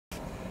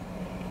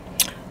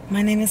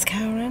My name is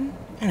Karen,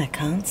 and I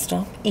can't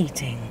stop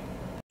eating.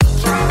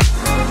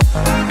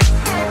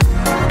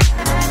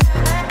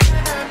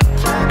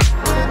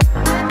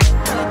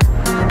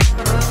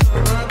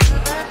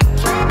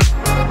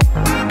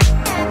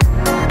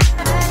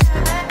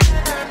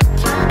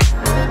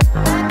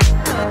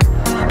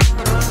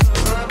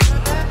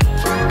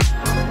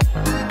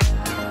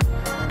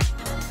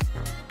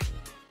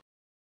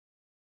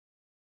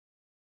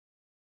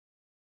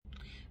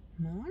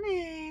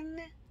 Morning.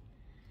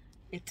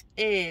 It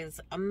is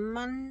a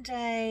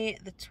Monday,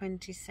 the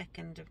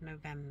 22nd of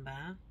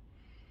November.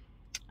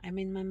 I'm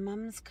in my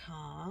mum's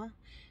car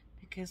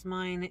because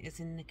mine is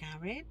in the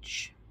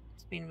garage.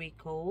 It's been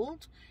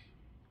recalled.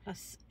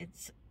 Plus,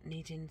 it's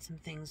needing some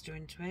things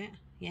doing to it.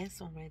 Yes,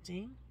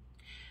 already.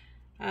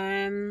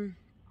 I'm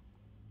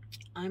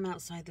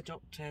outside the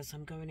doctor's.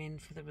 I'm going in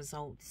for the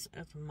results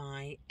of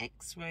my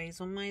x-rays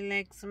on my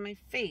legs and my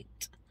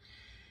feet.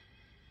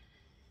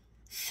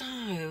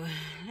 So,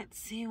 let's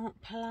see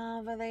what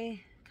palaver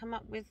they come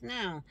up with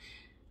now.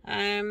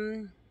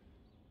 Haven't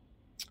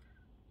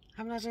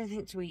had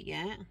anything to eat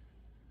yet,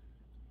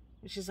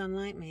 which is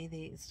unlike me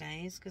these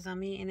days because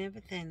I'm eating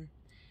everything.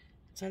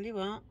 I tell you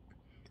what,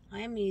 I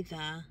am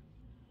either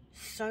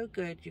so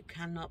good you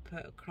cannot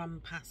put a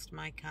crumb past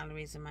my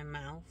calories in my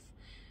mouth,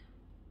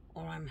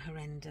 or I'm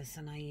horrendous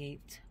and I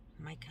eat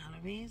my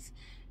calories.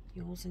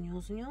 Yours and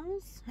yours and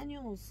yours and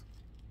yours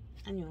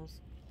and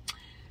yours.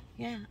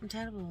 Yeah, I'm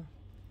terrible.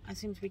 I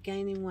seem to be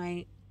gaining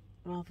weight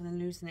rather than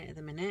losing it at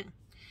the minute.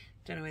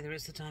 Don't know whether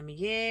it's the time of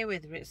year,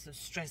 whether it's the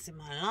stress in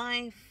my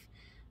life,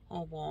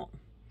 or what.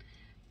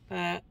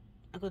 But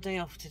I got a day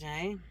off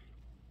today.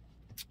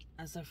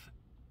 As of,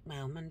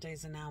 well,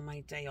 Mondays are now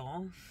my day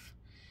off.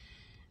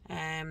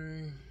 Yeah,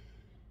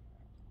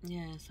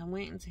 so I'm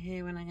waiting to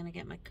hear when I'm going to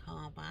get my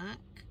car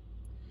back.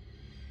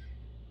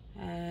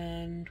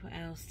 And what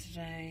else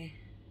today?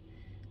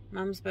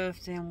 Mum's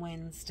birthday on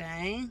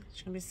Wednesday.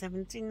 She's going to be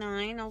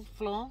 79, old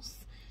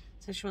Floss.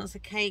 So she wants a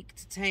cake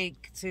to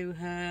take to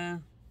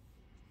her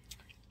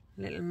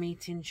little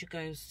meeting she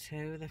goes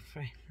to with her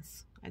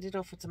friends. I did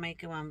offer to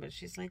make her one, but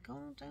she's like,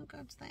 oh, don't go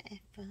to that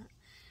effort.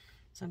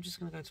 So I'm just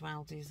going to go to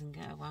Aldi's and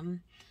get her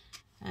one.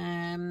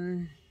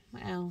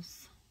 What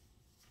else?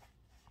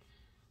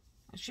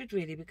 I should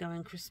really be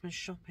going Christmas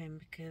shopping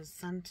because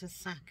Santa's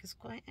sack is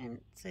quite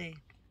empty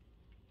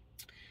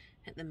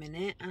at the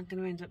minute. I'm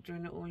going to end up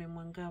doing it all in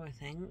one go, I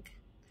think.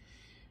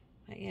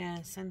 But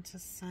yeah,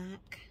 Santa's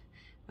sack.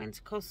 Went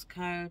to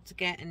Costco to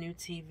get a new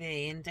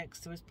TV, and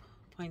Dexter was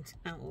pointing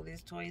out all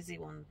these toys he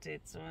wanted,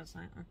 so I was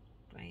like, oh,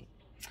 great.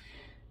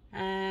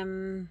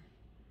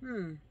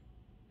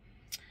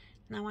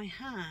 Now I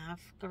have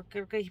got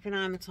to keep an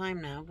eye on the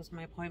time now because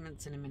my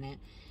appointment's in a minute,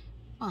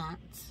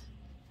 but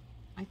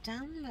I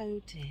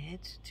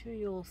downloaded, to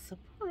your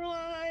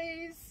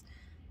surprise,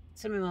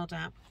 Slimming World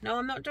app. No,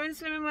 I'm not doing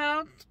Slimming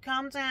World.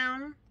 Calm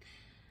down.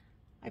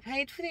 I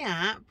paid for the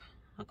app.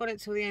 I got it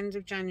till the end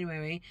of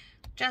January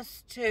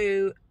just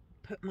to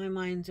put my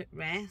mind at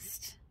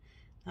rest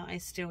that I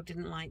still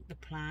didn't like the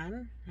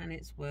plan, and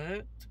it's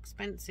worked.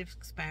 Expensive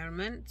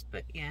experiment,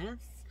 but yes.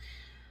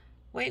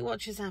 Weight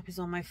Watchers app is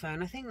on my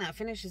phone. I think that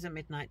finishes at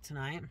midnight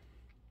tonight,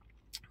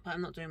 but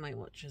I'm not doing Weight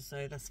Watchers,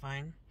 so that's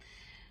fine.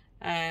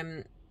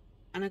 And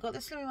I got the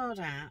Slimming World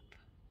app,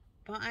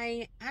 but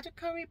I had a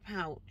curry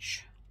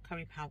pouch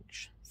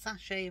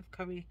sachet of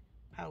curry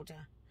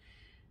powder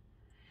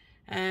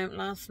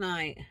last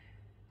night.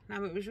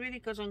 Now, it was really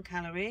good on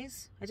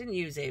calories. I didn't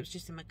use it. It was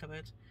just in my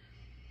cupboard.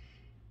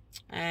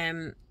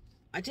 I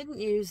didn't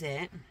use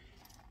it,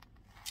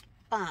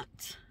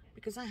 but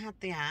because I had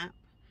the app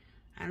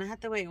and I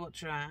had the Weight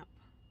Watcher app,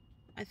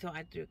 I thought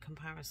I'd do a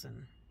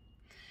comparison.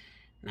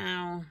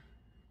 Now,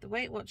 the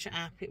Weight Watcher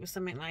app, it was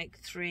something like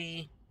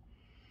three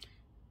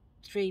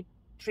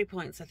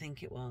points, I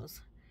think it was.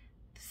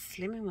 The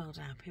Slimming World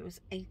app, it was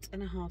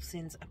 8.5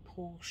 cents a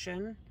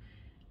portion,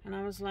 and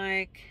I was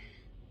like,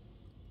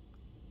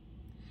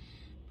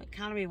 but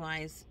calorie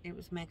wise it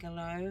was mega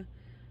low,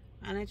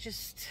 and I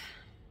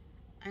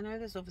know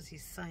there's obviously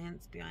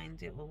science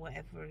behind it or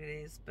whatever it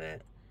is,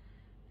 but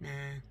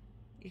nah,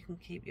 you can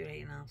keep your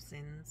 8.5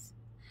 cents.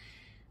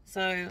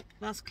 So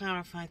that's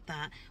clarified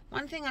that.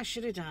 One thing I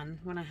should have done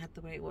when I had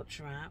the Weight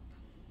Watcher app,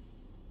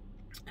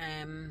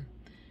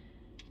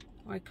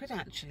 or I could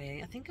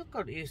actually, I think I've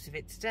got use of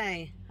it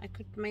today. I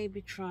could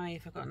maybe try,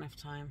 if I've got enough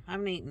time, I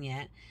haven't eaten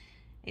yet,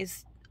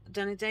 is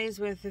done a day's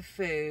worth of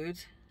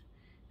food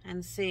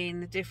and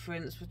seeing the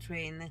difference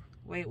between the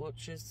Weight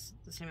Watchers,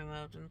 the Slimming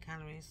World, and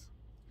calories.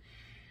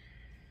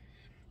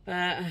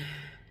 But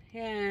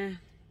yeah,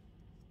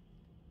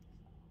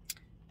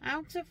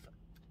 out of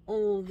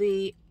all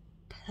the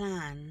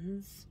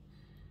plans,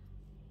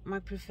 my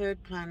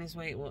preferred plan is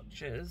Weight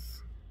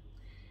Watchers.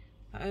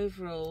 But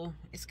overall,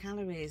 it's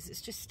calories.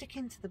 It's just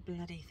sticking to the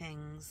bloody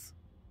things.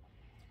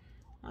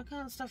 Why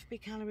can't stuff be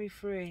calorie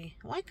free?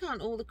 Why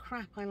can't all the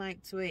crap I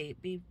like to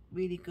eat be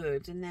really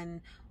good, and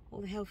then all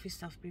the healthy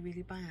stuff be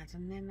really bad,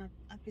 and then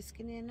I'd be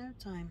skinny in no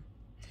time?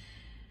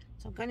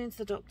 So I'm going into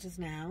the doctor's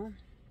now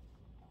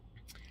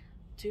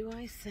do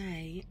I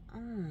say,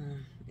 oh,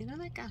 you know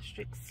that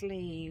gastric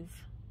sleeve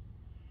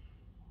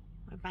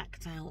I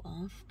backed out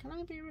of? Can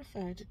I be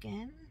referred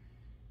again?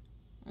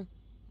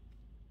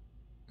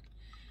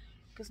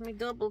 Because my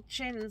double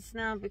chin's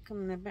now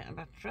becoming a bit of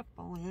a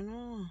triple, you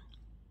know.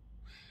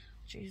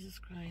 Jesus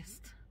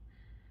Christ.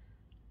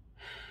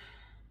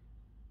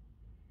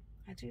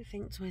 I do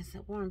think to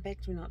myself, Warren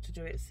begged me not to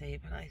do it, see,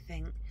 but I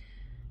think,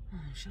 oh,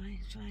 shall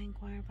I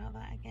inquire about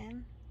that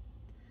again?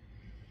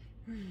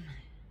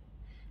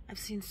 I've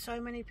seen so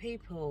many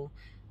people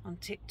on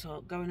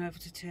TikTok going over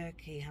to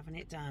Turkey having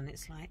it done.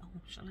 It's like,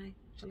 oh, shall I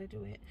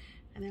do it?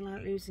 And they're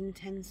like losing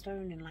 10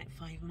 stone in like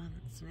 5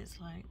 months, and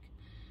it's like,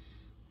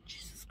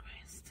 Jesus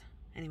Christ.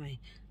 Anyway,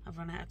 I've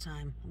run out of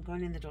time. I'm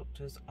going in the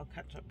doctor's. I'll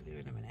catch up with you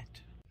in a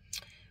minute.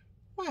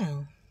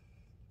 Well,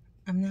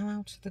 I'm now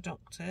out of the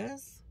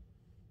doctor's.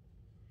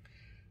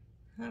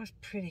 That was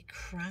pretty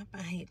crap.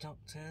 I hate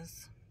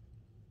doctors.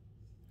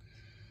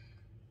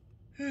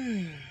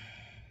 She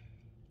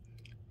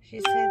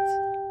said,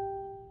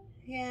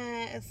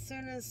 yeah, as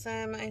soon as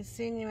I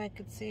seen you, I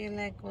could see your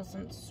leg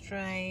wasn't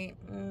straight.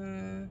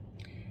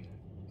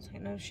 It's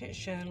like, no shit,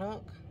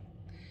 Sherlock.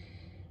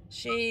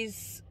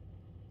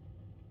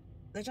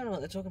 They don't know what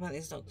they're talking about,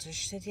 these doctors.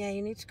 She said, yeah,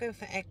 you need to go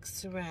for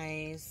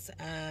x-rays,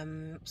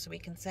 so we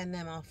can send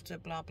them off to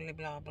blah, blah,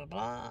 blah, blah,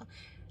 blah.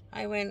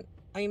 I went,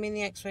 oh, you mean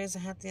the x-rays I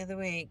had the other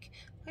week?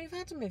 Oh, you've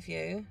had them, have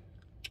you?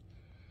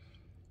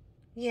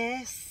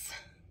 Yes.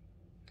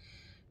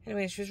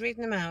 Anyway, she was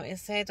reading them out. It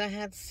said I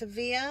had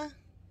severe.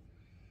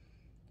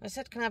 I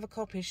said, can I have a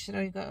copy? She said, oh,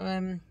 you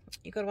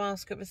got to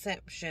ask at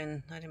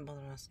reception. I didn't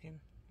bother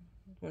asking.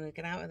 I want to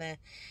get out of there.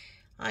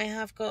 I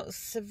have got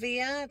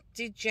severe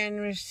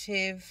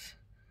degenerative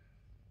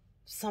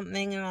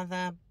something or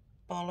other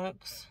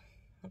bollocks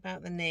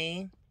about the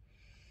knee.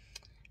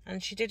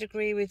 And she did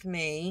agree with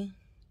me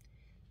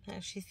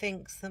that she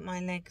thinks that my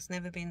leg's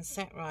never been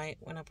set right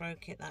when I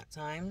broke it that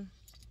time.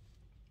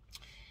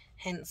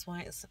 Hence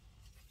why it's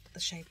the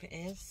shape it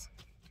is.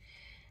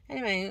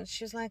 Anyway,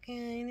 she was like, yeah,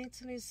 you need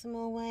to lose some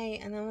more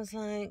weight. And I was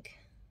like,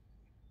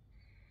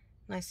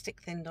 nice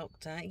stick thin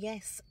doctor.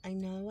 Yes, I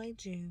know I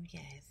do,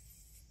 yes.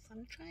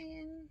 I'm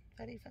trying,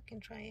 very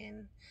fucking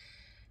trying.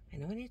 I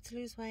know I need to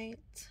lose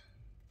weight.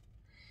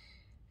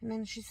 And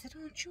then she said,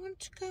 oh, do you want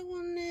to go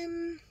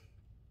on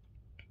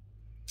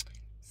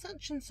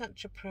such and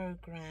such a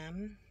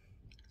program?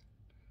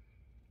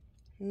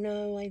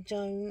 No, I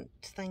don't,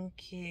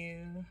 thank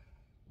you.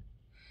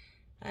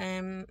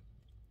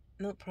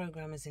 Not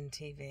program as in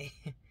TV.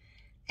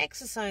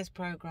 Exercise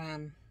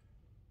program.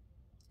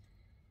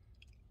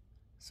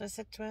 So I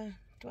said to her,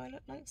 do I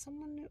look like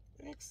someone who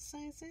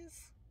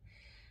exercises?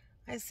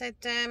 I said,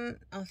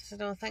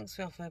 oh, thanks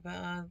for the offer, but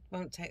I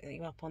won't take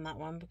you up on that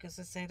one, because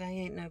I said, I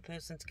ain't no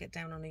person to get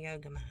down on a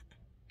yoga mat.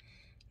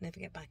 Never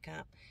get back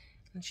up.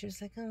 And she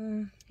was like,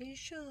 are you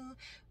sure?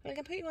 Well, I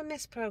can put you on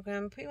this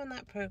program, put you on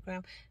that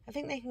program. I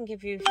think they can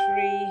give you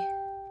free,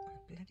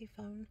 bloody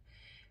phone,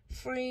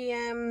 free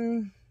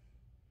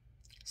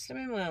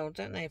Slimming World,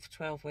 don't they, for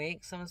 12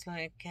 weeks? I was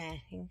like, you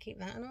can keep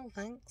that and all,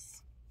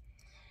 thanks.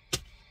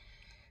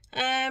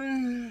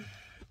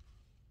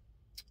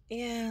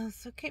 Yeah,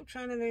 so keep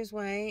trying to lose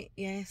weight.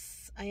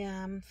 Yes, I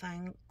am,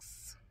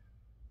 thanks.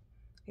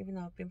 Even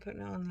though I've been putting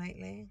it on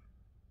lately.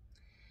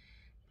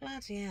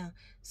 Bloody hell.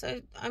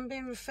 So I'm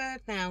being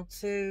referred now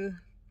to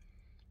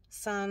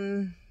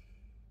some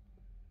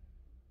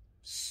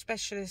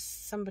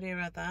specialist, somebody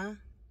or other,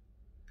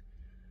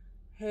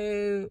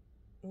 who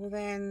will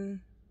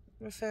then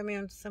refer me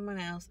on to someone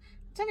else.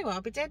 I'll tell you what,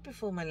 I'll be dead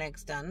before my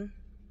leg's done.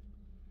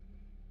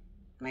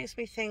 Makes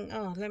me think,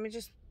 oh, let me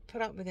just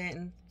put up with it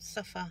and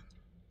suffer.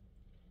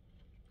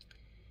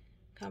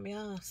 Can't be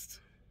arsed.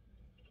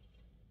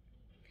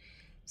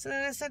 So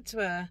then I said to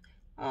her,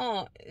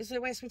 oh, is it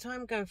a waste of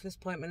time going for this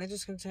appointment? They're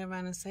just going to turn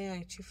around and say, oh,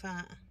 you're too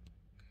fat.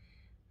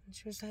 And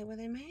she was like, well,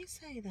 they may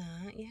say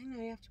that. Yeah,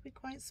 no, you have to be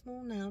quite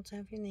small now to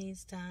have your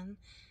knees done.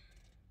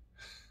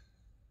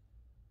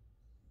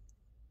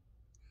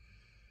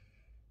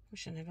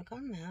 Wish I'd never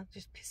gone now. It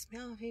just pissed me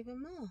off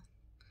even more.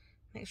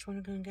 Makes you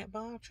want to go and get a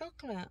bar of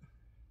chocolate.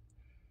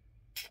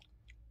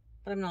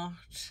 But I'm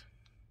not.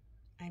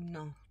 I'm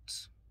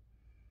not.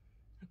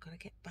 I've got to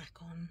get back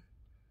on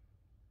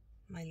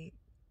my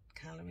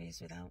calories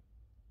without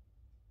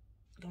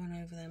going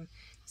over them.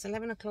 It's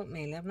 11 o'clock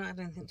nearly. I've not had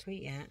anything to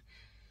eat yet.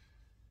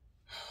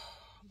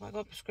 But I got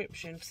a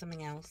prescription for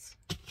something else.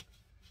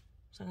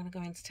 So I'm going to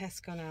go into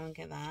Tesco now and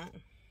get that.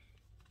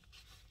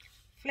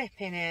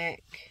 Flipping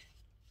heck.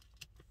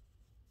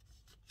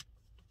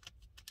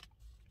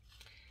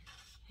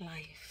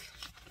 Life.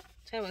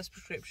 Tell you what this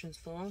prescription's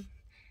for.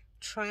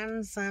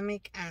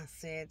 Tranexamic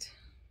acid.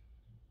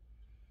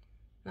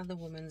 Another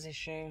woman's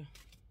issue.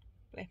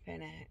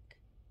 Flipping heck.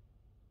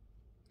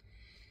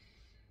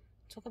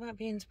 Talk about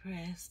being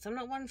depressed. I'm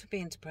not one for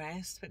being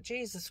depressed, but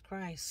Jesus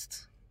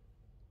Christ.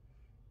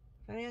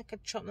 If only I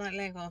could chop that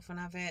leg off and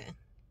have it.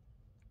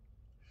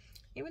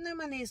 Even though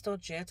my knee's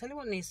dodgy, I tell you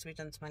what needs to be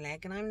done to my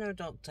leg, and I'm no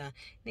doctor.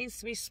 It needs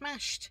to be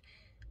smashed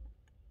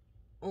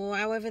or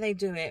however they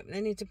do it.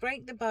 They need to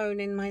break the bone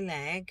in my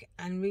leg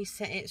and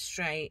reset it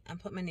straight and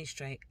put my knee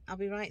straight. I'll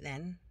be right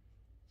then.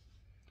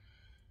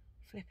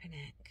 Flipping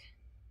heck.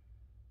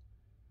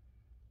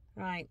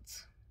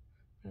 Right.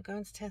 I'm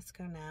going to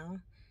Tesco now,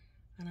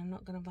 and I'm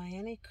not going to buy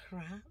any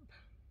crap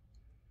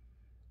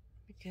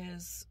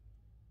because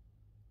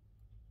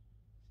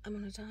I'm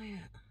on a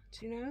diet.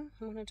 Do you know?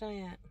 I'm on a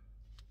diet.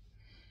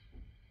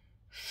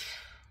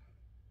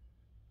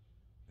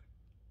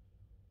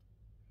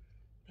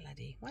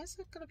 Bloody. Why is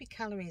there got to be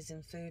calories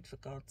in food, for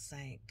God's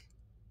sake?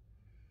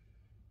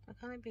 Why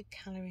can't it be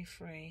calorie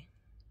free?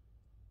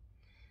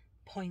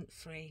 Point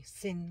free?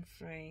 Sin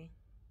free?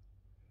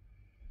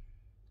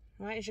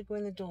 Right as you go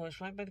in the door, it's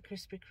right by the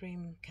Krispy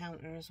Kreme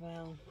counter as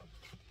well.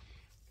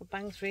 We'll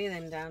bang 3 of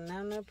them down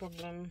now, no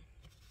problem.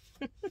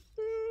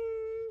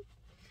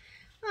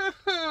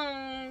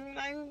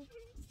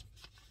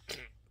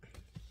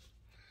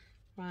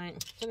 Right,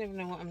 don't even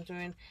know what I'm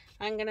doing.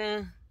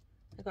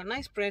 I've got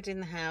nice bread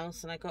in the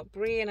house, and I got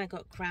brie, and I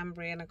got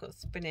cranberry, and I got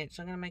spinach.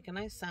 I'm gonna make a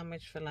nice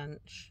sandwich for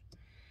lunch.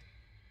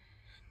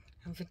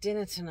 And for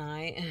dinner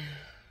tonight,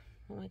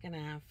 what am I gonna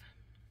have?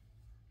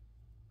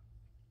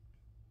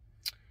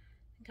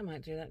 I think I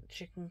might do that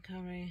chicken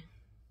curry.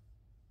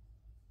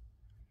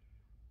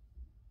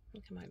 I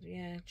think I might do,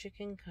 yeah,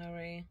 chicken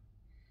curry.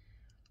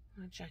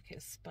 A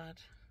jacket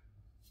spud.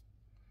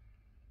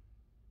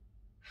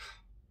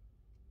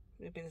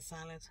 A bit of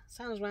salad.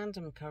 Sounds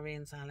random, curry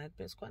and salad,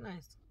 but it's quite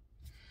nice.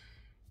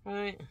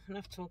 Right,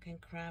 enough talking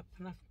crap,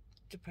 enough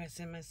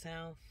depressing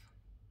myself.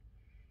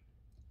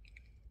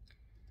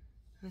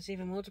 It's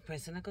even more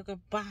depressing. I've got to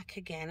go back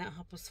again at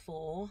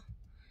 4:30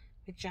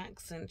 with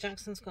Jackson.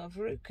 Jackson's got a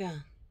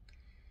verruca.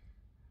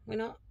 We're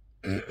not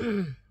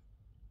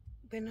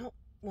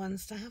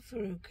ones to have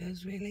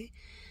verrucas, really.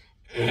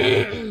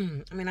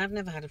 I mean, I've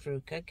never had a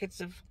verruca. Kids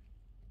have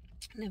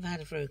never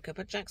had a verruca,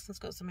 but Jackson's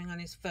got something on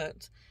his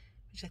foot,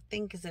 which I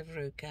think is a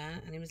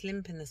verruca, and he was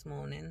limping this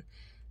morning.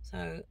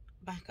 So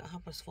back at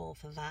 4:30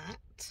 for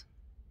that.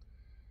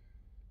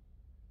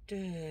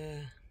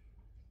 Duh.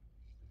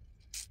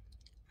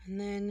 And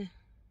then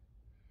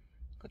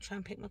got to try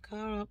and pick my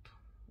car up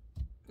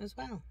as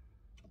well.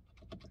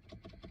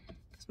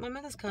 Because my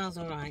mother's car's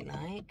alright,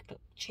 like, but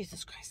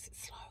Jesus Christ,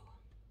 it's slow.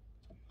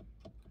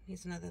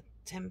 Needs another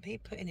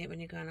 10p put in it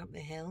when you're going up the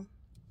hill.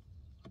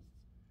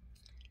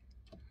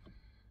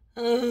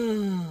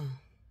 Oh,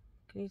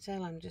 can you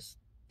tell I'm just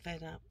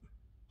fed up?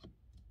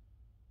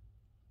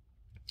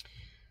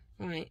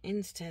 Right,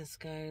 into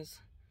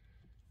Tesco's,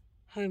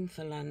 home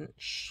for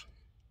lunch,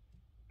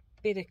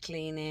 bit of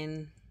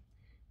cleaning,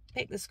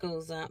 pick the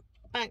schools up,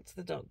 back to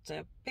the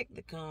doctor, pick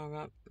the car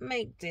up,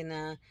 make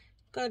dinner,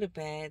 go to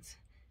bed,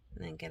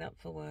 and then get up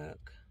for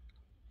work.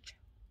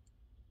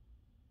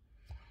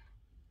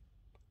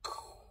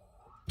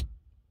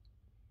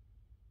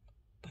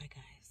 Bye,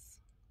 guys.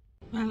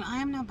 Well, I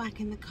am now back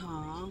in the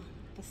car.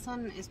 The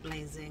sun is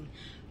blazing.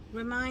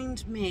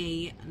 Remind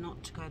me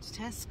not to go to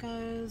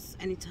Tesco's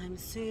anytime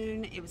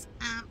soon. It was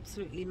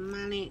absolutely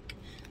manic.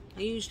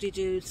 I usually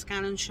do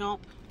scan and shop.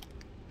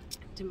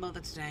 Didn't bother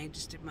today,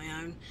 just did my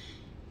own.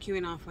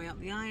 Queuing halfway up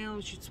the aisle.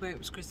 You'd swear it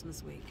was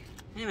Christmas week.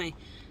 Anyway,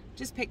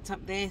 just picked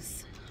up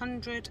this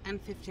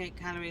 158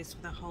 calories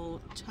for the whole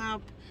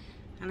tub,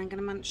 and I'm going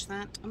to munch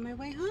that on my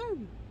way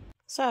home.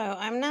 So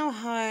I'm now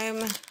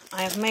home.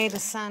 I have made a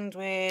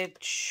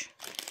sandwich,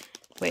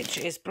 which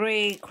is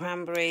brie,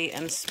 cranberry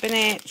and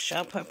spinach.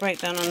 I'll put a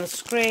breakdown on the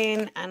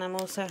screen, and I'm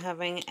also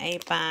having a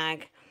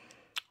bag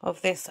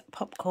of this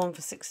popcorn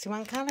for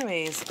 61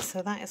 calories.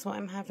 So that is what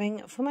I'm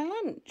having for my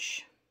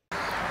lunch.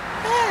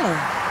 Well,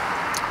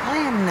 I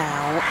am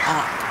now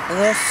at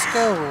the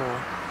school.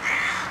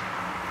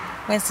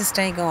 Where's this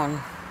day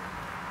gone?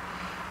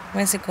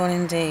 Where's it gone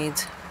indeed?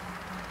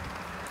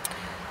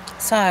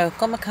 So,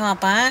 got my car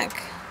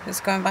back. It's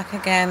going back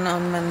again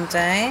on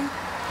Monday.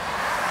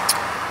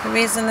 The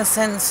reason the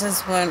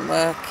sensors weren't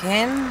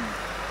working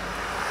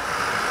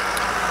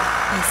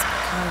is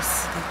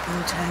because they've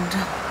been turned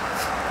off.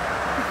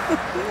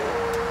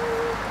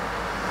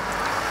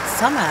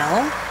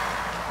 Somehow,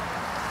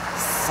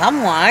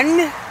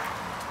 someone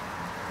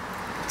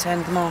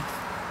turned them off.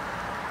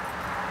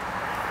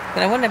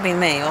 But it wouldn't have been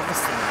me,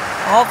 obviously.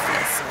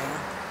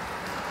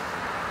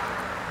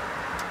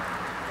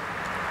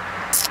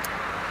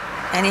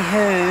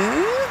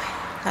 Anywho,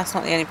 that's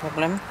not the only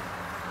problem.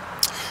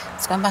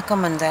 It's gone back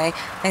on Monday.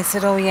 They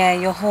said, oh yeah,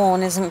 your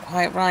horn isn't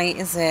quite right,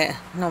 is it?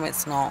 No,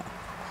 it's not.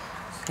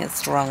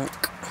 It's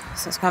drunk.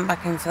 So it's gone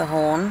back in for the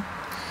horn.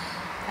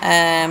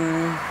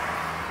 And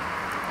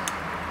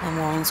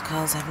Warren's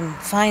car's having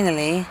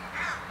finally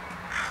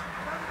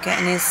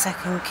getting his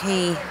second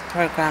key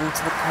programmed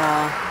to the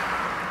car.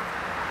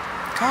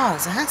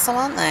 Cars, a hassle,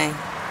 aren't they?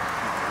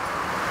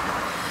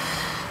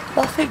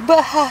 Nothing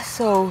but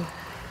hassle.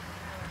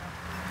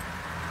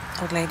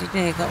 Old lady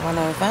nearly got run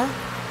over.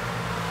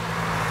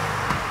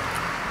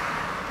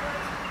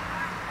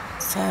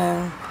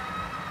 So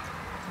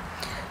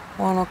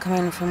Warren will come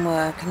in from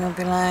work and he'll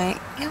be like,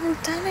 you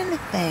haven't done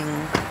anything.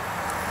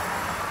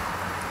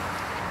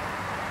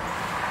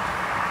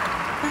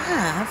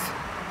 have?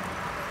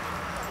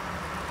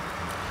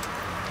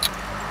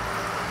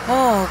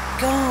 Oh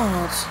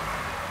God.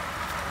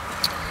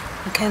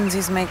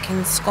 Mackenzie's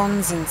making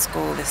scones in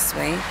school this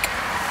week,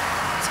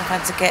 so I've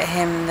had to get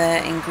him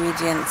the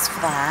ingredients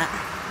for that.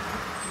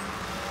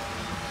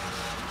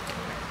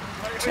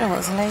 Do you know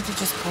what? There's a lady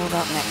just pulled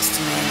up next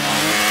to me,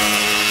 right?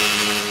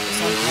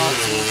 She's on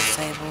parking or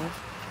disabled.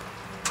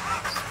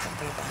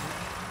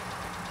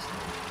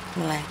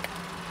 My leg.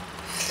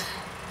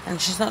 And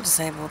she's not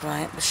disabled,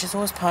 right? But she's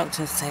always parked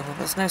in disabled, but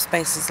there's no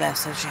spaces left,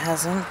 so she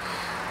hasn't.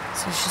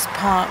 So she's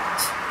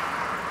parked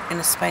in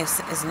a space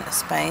that isn't a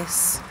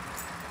space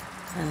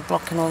and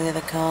blocking all the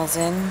other cars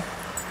in.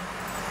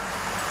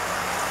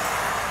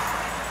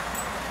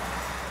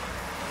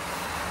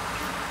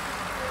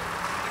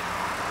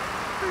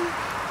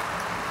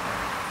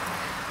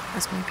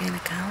 That's me being a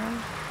Karen.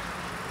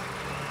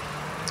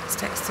 Is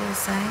Dexter the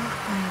same?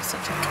 Oh, you're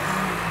such a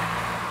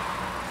Karen.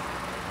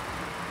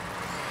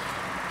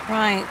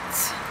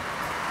 Right.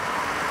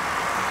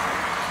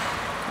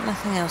 Got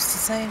nothing else to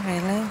say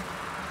really.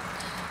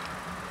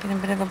 Been a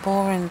bit of a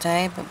boring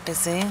day, but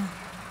busy.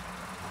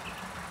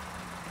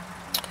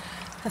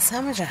 The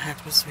sandwich I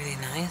had was really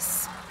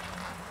nice.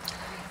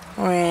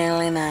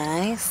 Really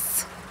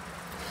nice.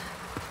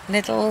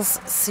 Lidl's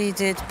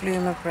Seeded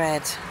Bloomer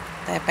Bread.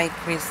 Their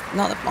bakeries,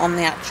 not on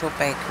the actual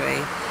bakery,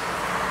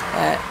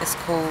 but it's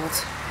called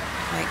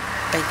like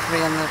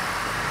bakery on the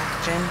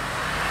packaging.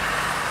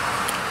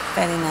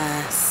 Very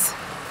nice.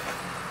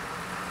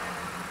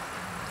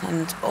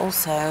 And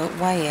also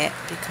weigh it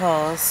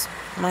because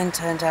mine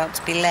turned out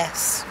to be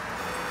less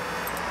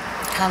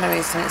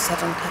calories than it said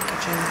on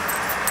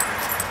packaging.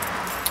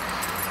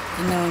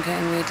 And now I'm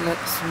getting weird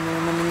looks from the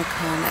woman in the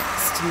car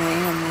next to me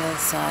on the other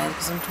side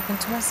because I'm talking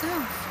to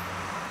myself.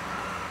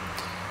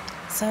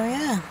 So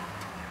yeah,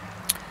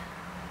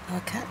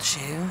 I'll catch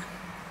you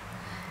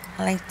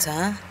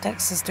later.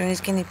 Dexter's doing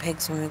his guinea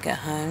pigs when we get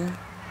home.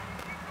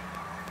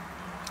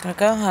 Gonna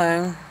go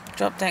home,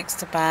 drop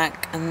Dexter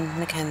back and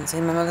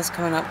Mackenzie. My mother's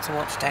coming up to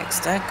watch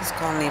Dexter because I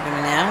can't leave him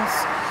in the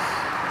house.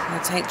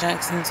 I'll take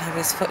Jackson to have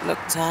his foot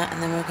looked at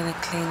and then we're going to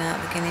clean out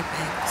the guinea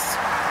pigs.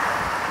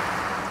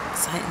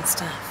 Exciting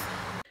stuff.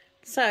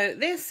 So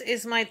this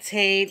is my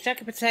tea,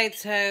 jacket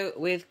potato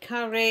with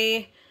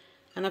curry,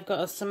 and I've got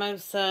a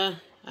samosa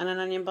and an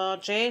onion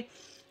bhaji.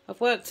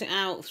 I've worked it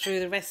out through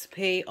the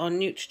recipe on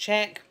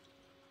NutriCheck.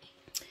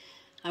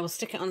 I will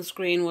stick it on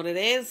screen what it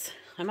is.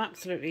 I'm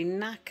absolutely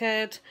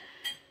knackered,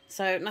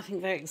 so nothing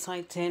very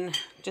exciting,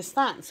 just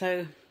that.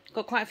 So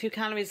got quite a few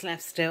calories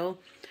left still,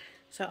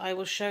 so I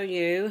will show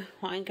you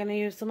what I'm going to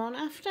use them on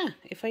after,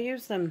 if I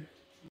use them.